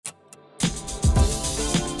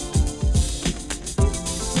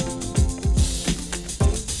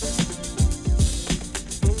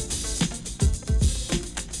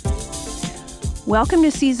Welcome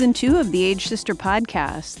to Season 2 of the Age Sister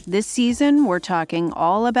Podcast. This season, we're talking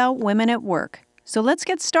all about women at work. So let's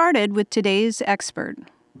get started with today's expert.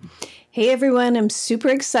 Hey everyone, I'm super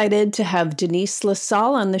excited to have Denise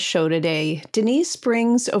LaSalle on the show today. Denise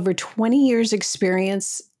brings over 20 years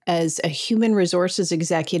experience as a human resources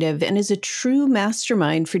executive and is a true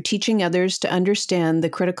mastermind for teaching others to understand the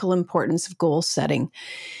critical importance of goal setting.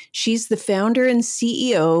 She's the founder and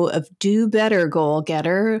CEO of Do Better Goal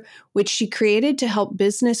Getter, which she created to help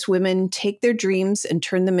business women take their dreams and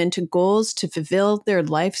turn them into goals to fulfill their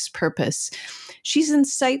life's purpose. She's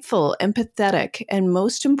insightful, empathetic, and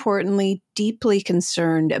most importantly, deeply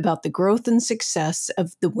concerned about the growth and success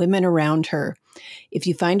of the women around her. If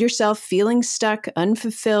you find yourself feeling stuck,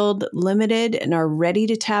 unfulfilled, limited, and are ready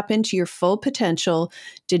to tap into your full potential,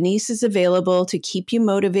 Denise is available to keep you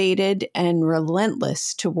motivated and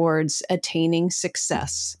relentless towards attaining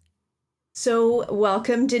success. So,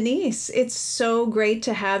 welcome, Denise. It's so great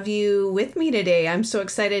to have you with me today. I'm so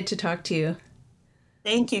excited to talk to you.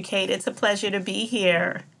 Thank you, Kate. It's a pleasure to be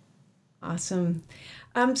here. Awesome.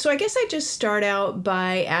 So I guess I just start out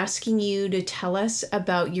by asking you to tell us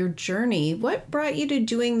about your journey. What brought you to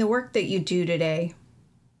doing the work that you do today?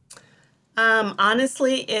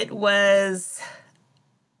 Honestly, it was,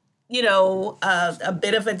 a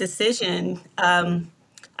bit of a decision.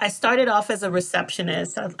 I started off as a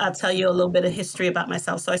receptionist. I'll tell you a little bit of history about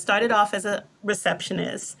myself. So I started off as a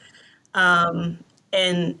receptionist, and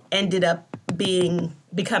ended up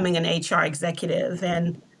becoming an HR executive.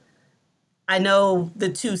 And I know the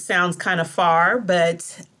two sounds kind of far,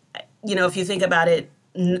 but if you think about it,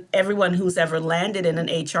 everyone who's ever landed in an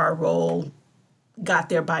HR role got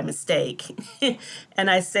there by mistake. And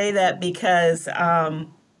I say that because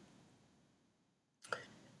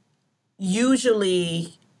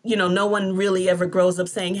usually, no one really ever grows up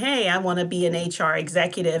saying, hey, I want to be an HR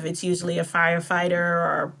executive. It's usually a firefighter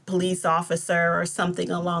or a police officer or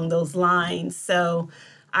something along those lines. So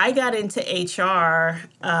I got into HR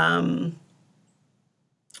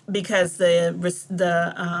because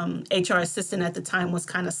the HR assistant at the time was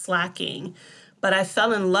kind of slacking. But I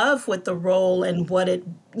fell in love with the role and what it,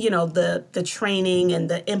 the training and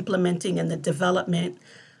the implementing and the development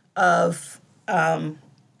of our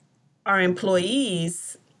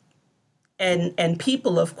employees and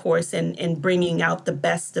people, of course, and bringing out the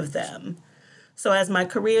best of them. So as my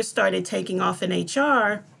career started taking off in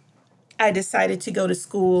HR, I decided to go to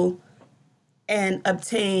school and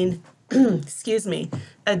obtain, excuse me,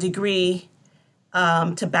 a degree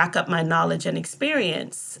to back up my knowledge and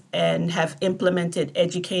experience, and have implemented,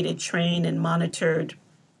 educated, trained, and monitored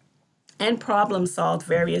and problem solved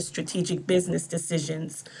various strategic business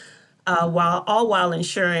decisions, while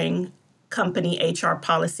ensuring company HR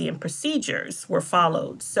policy and procedures were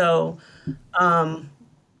followed. So I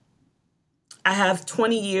have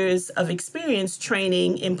 20 years of experience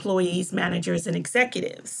training employees, managers, and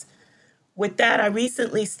executives. With that, I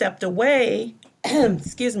recently stepped away,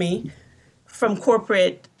 excuse me, from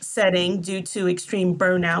corporate setting due to extreme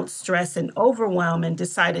burnout, stress, and overwhelm, and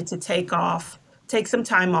decided to take some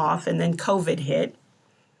time off, and then COVID hit.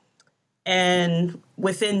 And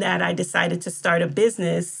within that, I decided to start a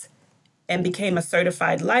business and became a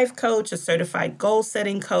certified life coach, a certified goal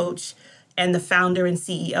setting coach, and the founder and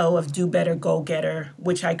CEO of Do Better Goal Getter,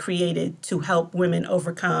 which I created to help women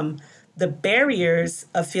overcome the barriers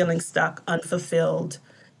of feeling stuck, unfulfilled,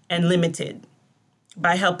 and limited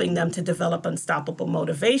by helping them to develop unstoppable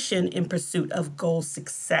motivation in pursuit of goal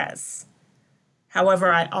success.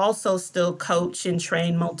 However, I also still coach and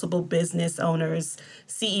train multiple business owners,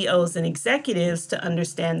 CEOs, and executives to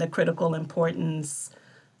understand the critical importance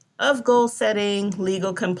of goal setting,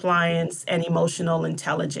 legal compliance, and emotional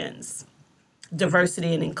intelligence,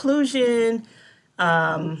 diversity and inclusion,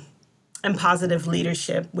 and positive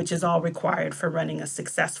leadership, which is all required for running a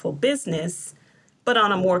successful business, but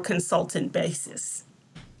on a more consultant basis.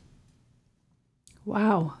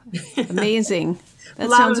 Wow, amazing. A That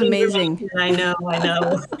lot sounds of amazing. information. I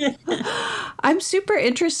know. I'm super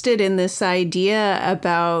interested in this idea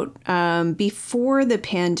about before the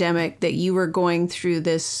pandemic that you were going through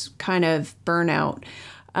this kind of burnout,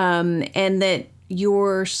 and that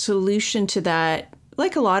your solution to that,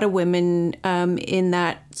 like a lot of women in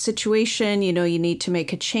that situation, you need to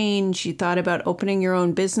make a change. You thought about opening your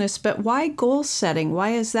own business, but why goal setting?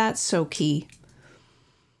 Why is that so key?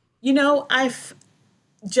 I've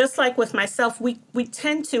just like with myself, we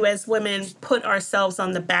tend to, as women, put ourselves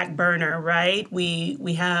on the back burner, right? We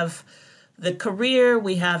have the career,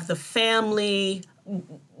 we have the family.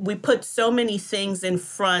 We put so many things in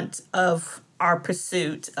front of our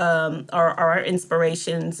pursuit, our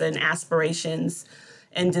inspirations and aspirations.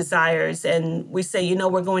 and desires. And we say,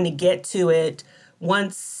 we're going to get to it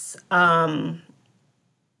once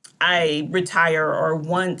I retire, or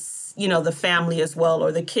once, the family as well,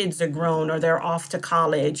 or the kids are grown, or they're off to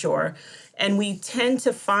college, and we tend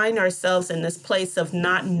to find ourselves in this place of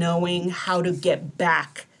not knowing how to get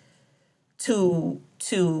back to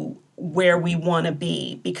where we want to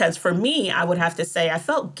be. Because for me, I would have to say I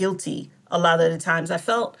felt guilty a lot of the times. I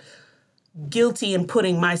felt guilty in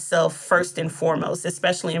putting myself first and foremost,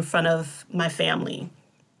 especially in front of my family.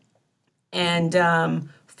 And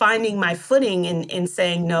finding my footing in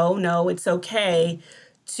saying, no, it's okay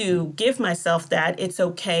to give myself that. It's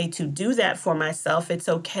okay to do that for myself. It's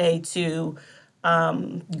okay to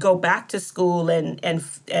go back to school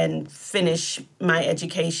and finish my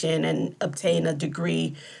education and obtain a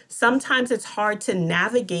degree. Sometimes it's hard to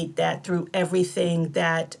navigate that through everything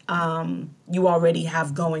that you already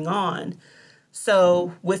have going on.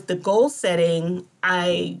 So with the goal setting,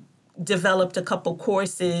 I developed a couple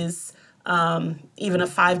courses, even a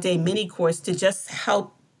 5-day mini course, to just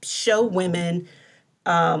help show women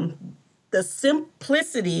the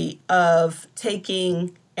simplicity of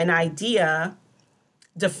taking an idea,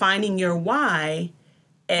 defining your why,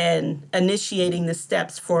 and initiating the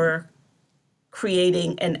steps for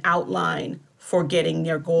creating an outline for getting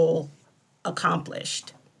your goal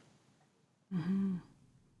accomplished.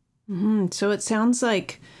 So it sounds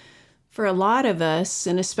like for a lot of us,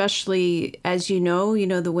 and especially as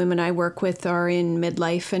the women I work with are in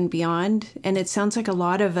midlife and beyond, and it sounds like a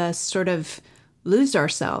lot of us sort of lose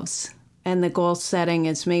ourselves, and the goal setting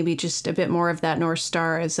is maybe just a bit more of that North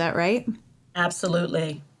Star. Is that right?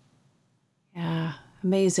 Absolutely. Yeah,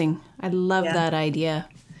 amazing. I love Yeah. that idea.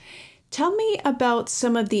 Tell me about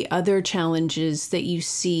some of the other challenges that you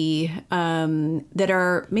see that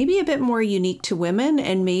are maybe a bit more unique to women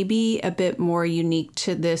and maybe a bit more unique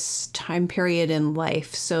to this time period in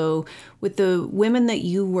life. So with the women that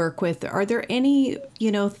you work with, are there any,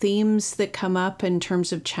 themes that come up in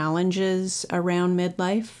terms of challenges around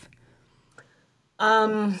midlife?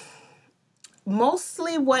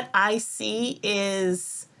 Mostly what I see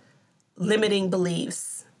is limiting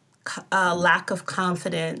beliefs, lack of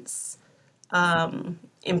confidence.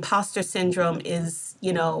 Imposter syndrome is,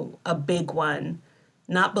 a big one.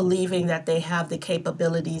 Not believing that they have the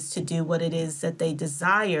capabilities to do what it is that they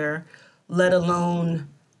desire, let alone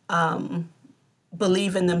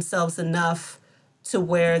believe in themselves enough to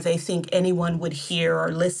where they think anyone would hear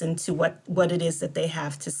or listen to what it is that they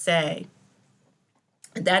have to say.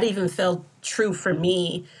 That even felt true for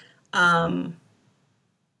me. I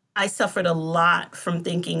suffered a lot from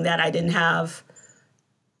thinking that I didn't have,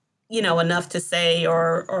 enough to say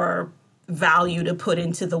or value to put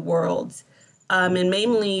into the world. And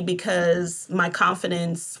mainly because my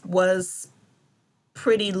confidence was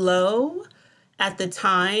pretty low at the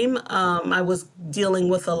time. I was dealing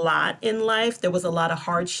with a lot in life. There was a lot of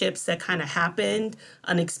hardships that kind of happened,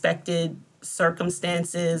 unexpected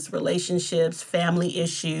circumstances, relationships, family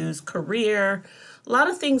issues, career. A lot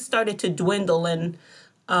of things started to dwindle and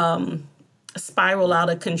spiral out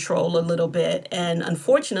of control a little bit. And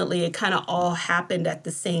unfortunately, it kind of all happened at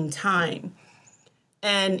the same time.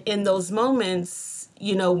 And in those moments,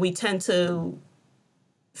 we tend to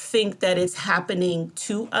think that it's happening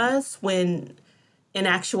to us when in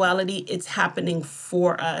actuality it's happening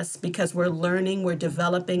for us because we're learning, we're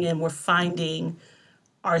developing, and we're finding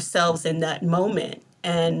ourselves in that moment.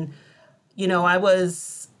 And, I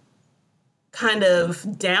was kind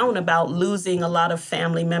of down about losing a lot of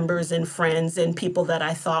family members and friends and people that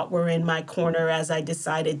I thought were in my corner as I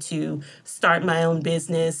decided to start my own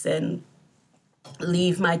business and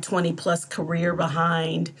leave my 20 plus career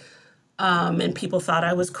behind. And people thought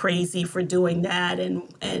I was crazy for doing that,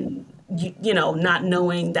 and not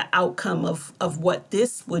knowing the outcome of what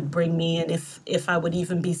this would bring me, and if I would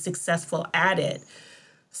even be successful at it.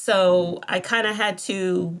 So I kind of had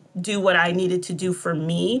to do what I needed to do for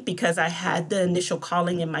me because I had the initial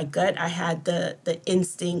calling in my gut. I had the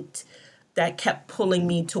instinct that kept pulling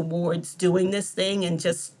me towards doing this thing and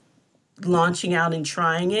just launching out and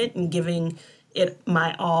trying it and giving it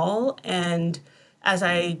my all. And as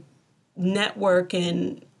I network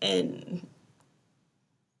and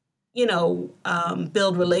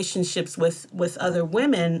build relationships with other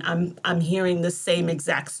women, I'm hearing the same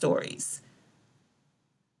exact stories,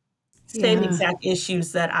 same Yeah. exact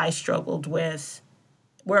issues that I struggled with.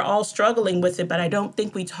 We're all struggling with it, but I don't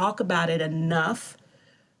think we talk about it enough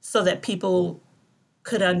so that people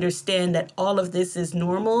could understand that all of this is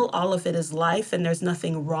normal, all of it is life, and there's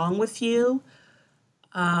nothing wrong with you.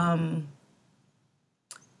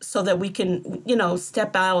 so that we can,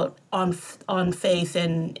 step out on faith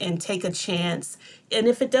and take a chance. And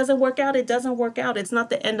if it doesn't work out, it doesn't work out. It's not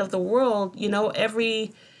the end of the world.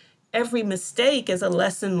 Every mistake is a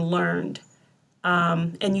lesson learned.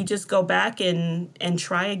 And you just go back and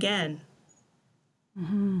try again.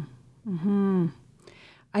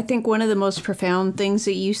 I think one of the most profound things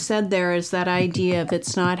that you said there is that idea of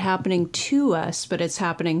it's not happening to us, but it's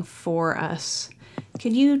happening for us.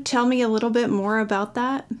 Can you tell me a little bit more about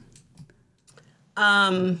that?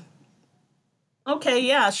 Okay,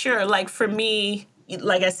 yeah, sure. Like for me,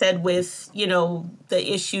 like I said, with,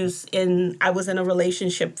 the issues I was in a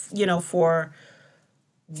relationship, for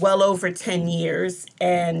well over 10 years.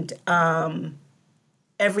 And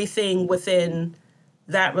everything within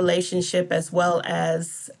that relationship, as well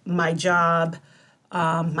as my job,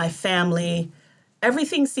 my family,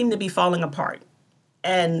 everything seemed to be falling apart.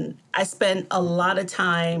 And I spent a lot of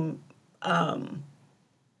time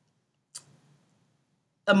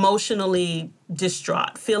emotionally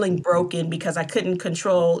distraught, feeling broken because I couldn't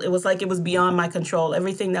control. It was like it was beyond my control. There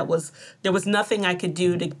was nothing I could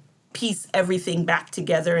do to piece everything back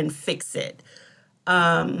together and fix it.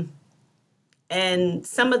 And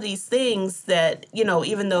some of these things that,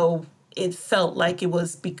 even though it felt like it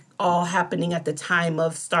was all happening at the time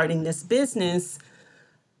of starting this business,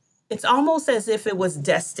 it's almost as if it was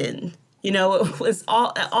destined. It was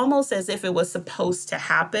almost as if it was supposed to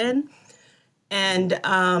happen. And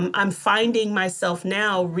I'm finding myself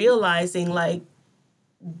now realizing like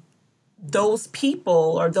those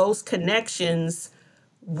people or those connections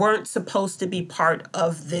weren't supposed to be part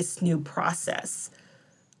of this new process,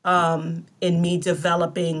 in me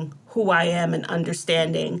developing who I am and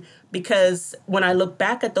understanding. Because when I look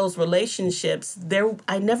back at those relationships,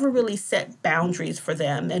 I never really set boundaries for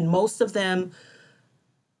them, and most of them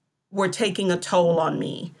were taking a toll on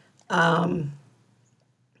me.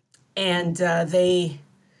 And they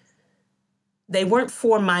weren't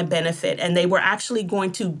for my benefit, and they were actually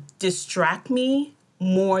going to distract me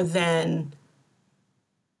more than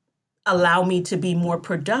allow me to be more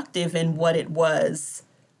productive in what it was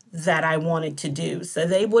that I wanted to do. So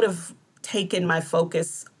they would have taken my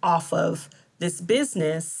focus off of this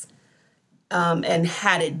business, and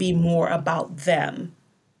had it be more about them.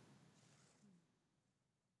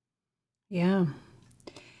 Yeah.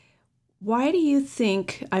 Why do you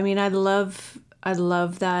think, I mean, I love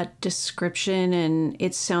that description, and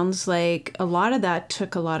it sounds like a lot of that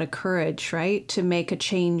took a lot of courage, right? To make a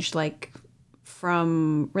change, like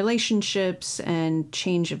from relationships and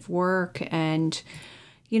change of work. And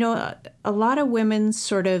a lot of women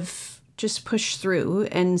sort of just push through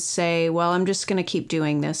and say, well, I'm just going to keep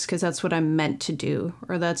doing this because that's what I'm meant to do,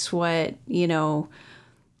 or that's what,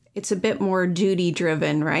 it's a bit more duty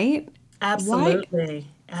driven, right? Why? Absolutely.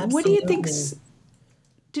 What do you think, Absolutely.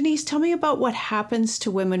 Denise? Tell me about what happens to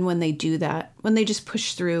women when they do that, when they just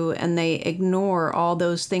push through and they ignore all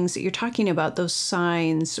those things that you're talking about, those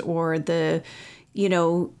signs, or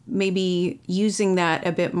maybe using that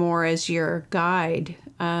a bit more as your guide.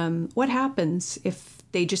 What happens if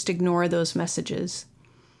they just ignore those messages?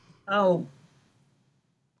 Oh,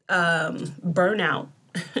 burnout,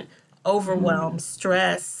 overwhelm,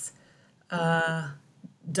 stress,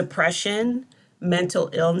 depression, mental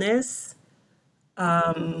illness.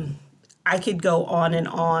 I could go on and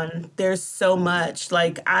on. There's so much.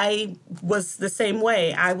 Like, I was the same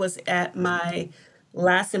way. I was at my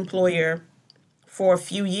last employer for a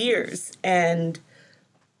few years, and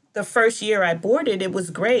the first year I boarded, it was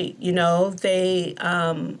great. They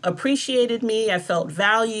appreciated me. I felt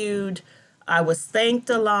valued. I was thanked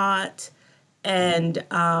a lot. And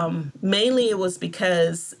mainly it was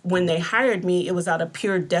because when they hired me, it was out of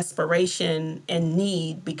pure desperation and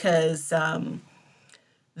need, because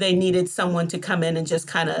they needed someone to come in and just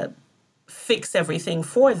kind of fix everything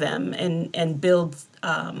for them, and build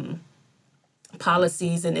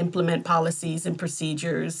policies and implement policies and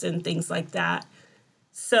procedures and things like that.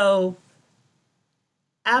 So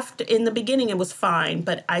after, in the beginning, it was fine,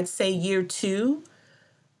 but I'd say year two,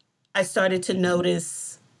 I started to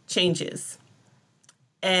notice changes.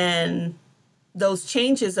 And those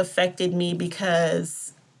changes affected me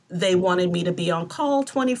because they wanted me to be on call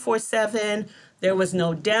 24/7. There was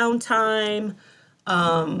no downtime.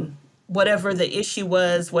 Whatever the issue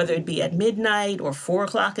was, whether it be at midnight or 4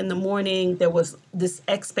 o'clock in the morning, there was this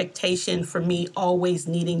expectation for me always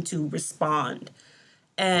needing to respond.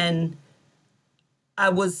 And I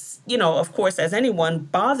was, of course, as anyone,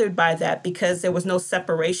 bothered by that, because there was no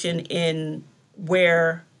separation in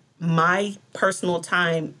where my personal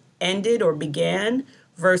time ended or began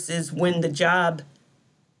versus when the job,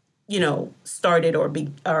 started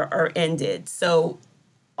or ended. So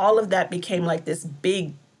all of that became like this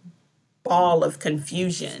big ball of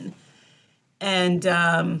confusion. And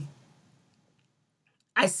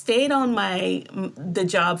I stayed on the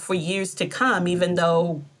job for years to come, even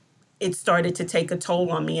though it started to take a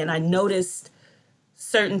toll on me. And I noticed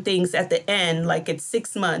certain things at the end, like at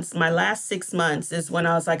 6 months, my last 6 months is when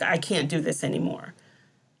I was like, I can't do this anymore.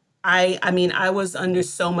 I mean, I was under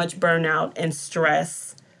so much burnout and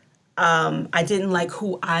stress. I didn't like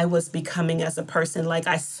who I was becoming as a person. Like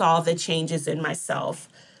I saw the changes in myself.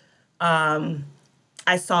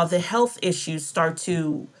 I saw the health issues start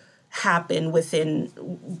to happen within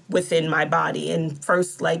my body. And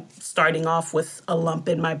first, like starting off with a lump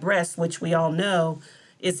in my breast, which we all know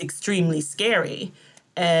is extremely scary.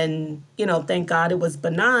 And, thank God it was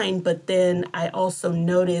benign. But then I also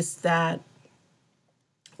noticed that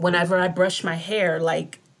whenever I brushed my hair,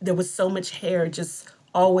 like there was so much hair just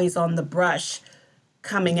always on the brush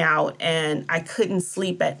coming out, and I couldn't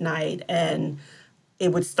sleep at night. And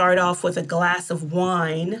it would start off with a glass of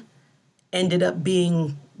wine, ended up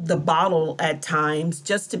being the bottle at times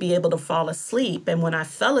just to be able to fall asleep. And when I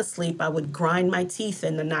fell asleep, I would grind my teeth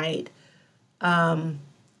in the night.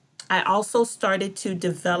 I also started to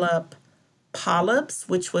develop polyps,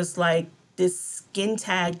 which was like this skin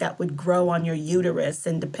tag that would grow on your uterus.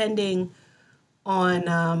 And depending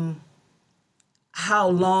on how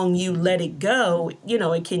long you let it go,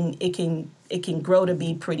 it can grow to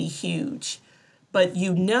be pretty huge. But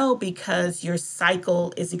because your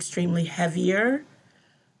cycle is extremely heavier,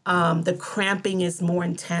 the cramping is more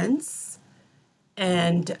intense.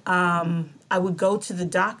 And I would go to the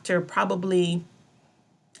doctor probably,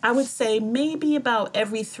 I would say maybe about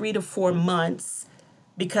every 3 to 4 months,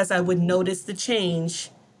 because I would notice the change.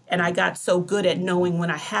 And I got so good at knowing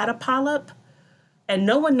when I had a polyp. And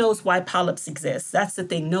no one knows why polyps exist. That's the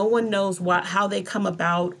thing. No one knows how they come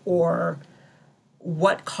about or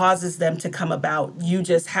what causes them to come about. You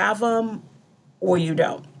just have them or you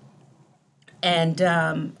don't. And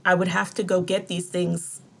I would have to go get these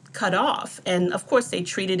things cut off. And of course, they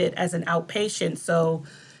treated it as an outpatient. So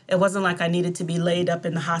it wasn't like I needed to be laid up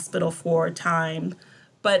in the hospital for a time.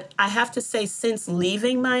 But I have to say, since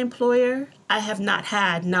leaving my employer, I have not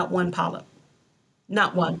had not one polyp,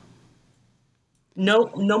 not one.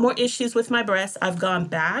 No, no more issues with my breasts. I've gone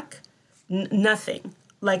back, nothing.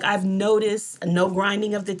 Like I've noticed no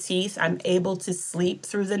grinding of the teeth. I'm able to sleep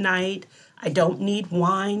through the night. I don't need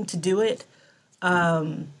wine to do it.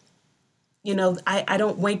 I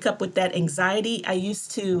don't wake up with that anxiety. I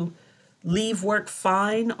used to leave work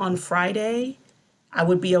fine on Friday. I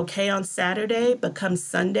would be okay on Saturday, but come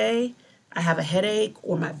Sunday, I have a headache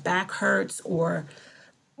or my back hurts or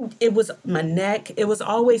it was my neck. It was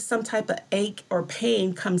always some type of ache or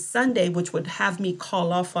pain come Sunday, which would have me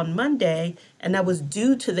call off on Monday. And that was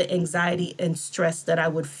due to the anxiety and stress that I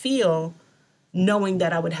would feel knowing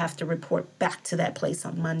that I would have to report back to that place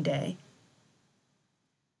on Monday.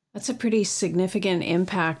 That's a pretty significant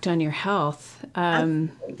impact on your health.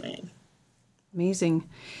 Absolutely. Amazing.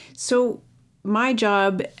 So, my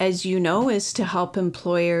job, as you know, is to help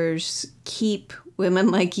employers keep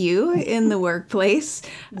women like you in the workplace,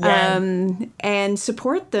 and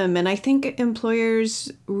support them. And I think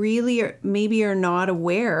employers really maybe are not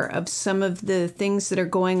aware of some of the things that are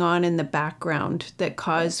going on in the background that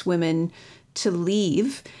cause women to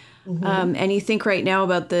leave. And you think right now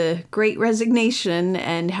about the Great Resignation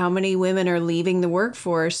and how many women are leaving the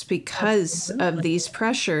workforce because of these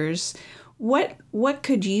pressures. What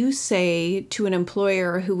could you say to an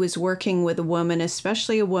employer who was working with a woman,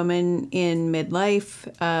 especially a woman in midlife,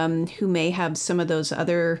 who may have some of those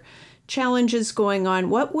other challenges going on?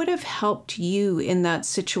 What would have helped you in that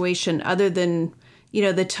situation other than,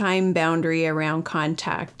 the time boundary around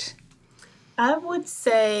contact? I would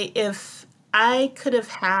say if I could have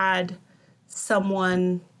had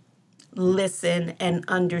someone listen and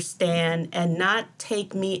understand and not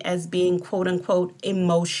take me as being quote unquote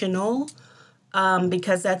emotional,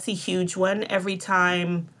 because that's a huge one. Every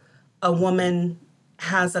time a woman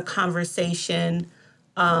has a conversation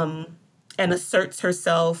and asserts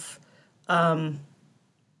herself in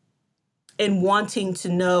wanting to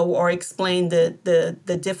know or explain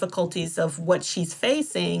the difficulties of what she's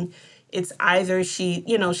facing, it's either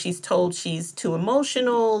she's told she's too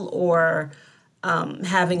emotional or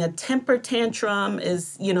having a temper tantrum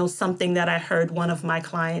is, something that I heard one of my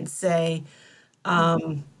clients say.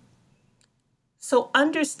 So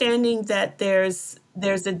understanding that there's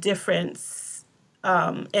a difference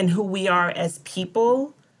in who we are as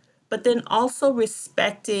people, but then also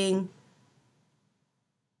respecting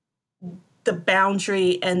the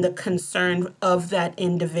boundary and the concern of that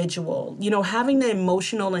individual. Having the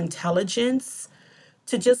emotional intelligence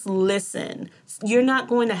to just listen. You're not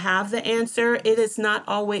going to have the answer. It's not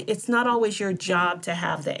always your job to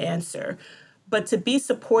have the answer, but to be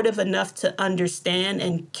supportive enough to understand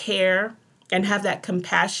and care and have that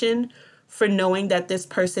compassion for knowing that this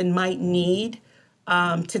person might need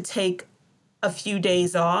to take a few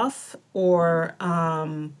days off, or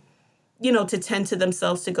to tend to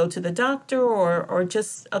themselves, to go to the doctor, or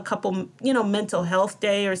just a couple, mental health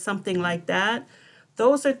day or something like that.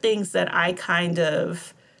 Those are things that I kind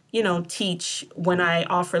of, teach when I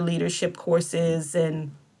offer leadership courses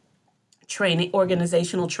and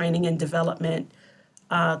organizational training and development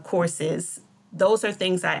courses. Those are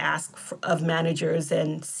things I ask of managers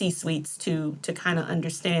and C-suites to kind of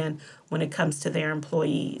understand when it comes to their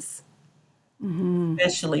employees,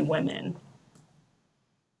 especially women.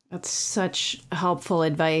 That's such helpful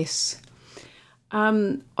advice.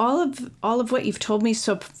 All of what you've told me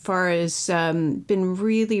so far has been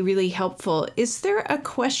really, really helpful. Is there a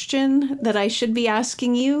question that I should be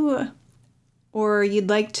asking you, or you'd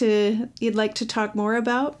like to talk more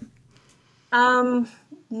about? No,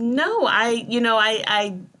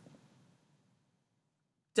 I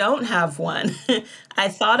don't have one. I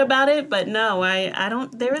thought about it, but no, I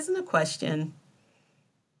don't. There isn't a question.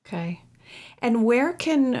 Okay. And where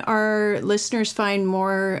can our listeners find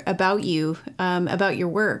more about you, about your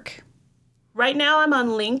work? Right now, I'm on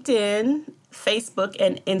LinkedIn, Facebook,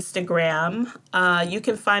 and Instagram. You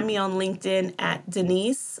can find me on LinkedIn at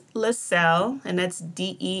Denise Lassalle, and that's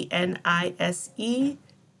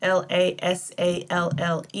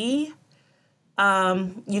DeniseLassale.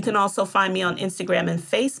 You can also find me on Instagram and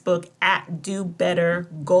Facebook at Do Better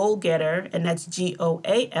Goal Getter, and that's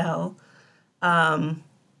GOAL.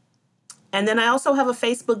 And then I also have a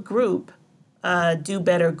Facebook group, Do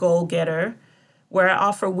Better Goal Getter, where I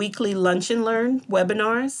offer weekly Lunch and Learn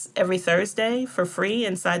webinars every Thursday for free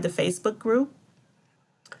inside the Facebook group.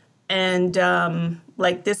 And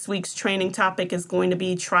like this week's training topic is going to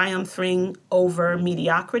be triumphing over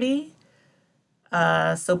mediocrity.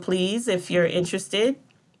 So please, if you're interested,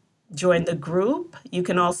 join the group. You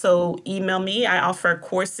can also email me. I offer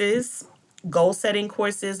courses, goal setting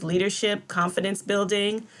courses, leadership, confidence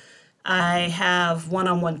building. I have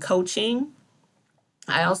one-on-one coaching.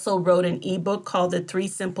 I also wrote an ebook called The 3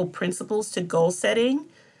 Simple Principles to Goal Setting.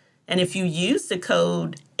 And if you use the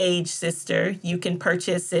code AgeSister, you can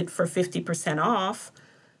purchase it for 50% off.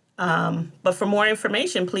 But for more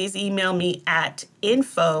information, please email me at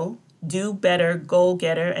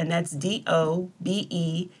info@dobettergoalgetter, and that's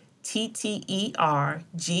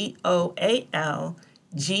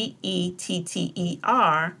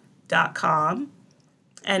DOBETTERGOALGETTER.com.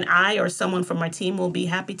 And I or someone from my team will be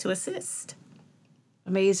happy to assist.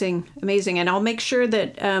 Amazing. Amazing. And I'll make sure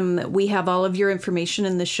that we have all of your information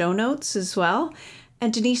in the show notes as well.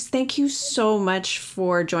 And Denise, thank you so much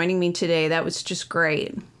for joining me today. That was just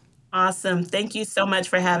great. Awesome. Thank you so much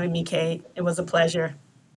for having me, Kate. It was a pleasure.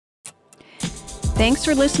 Thanks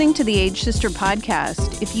for listening to the Age Sister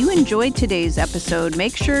podcast. If you enjoyed today's episode,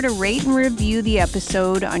 make sure to rate and review the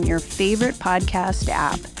episode on your favorite podcast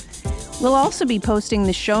app. We'll also be posting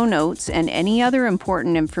the show notes and any other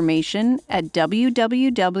important information at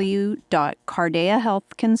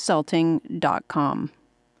www.cardeahealthconsulting.com.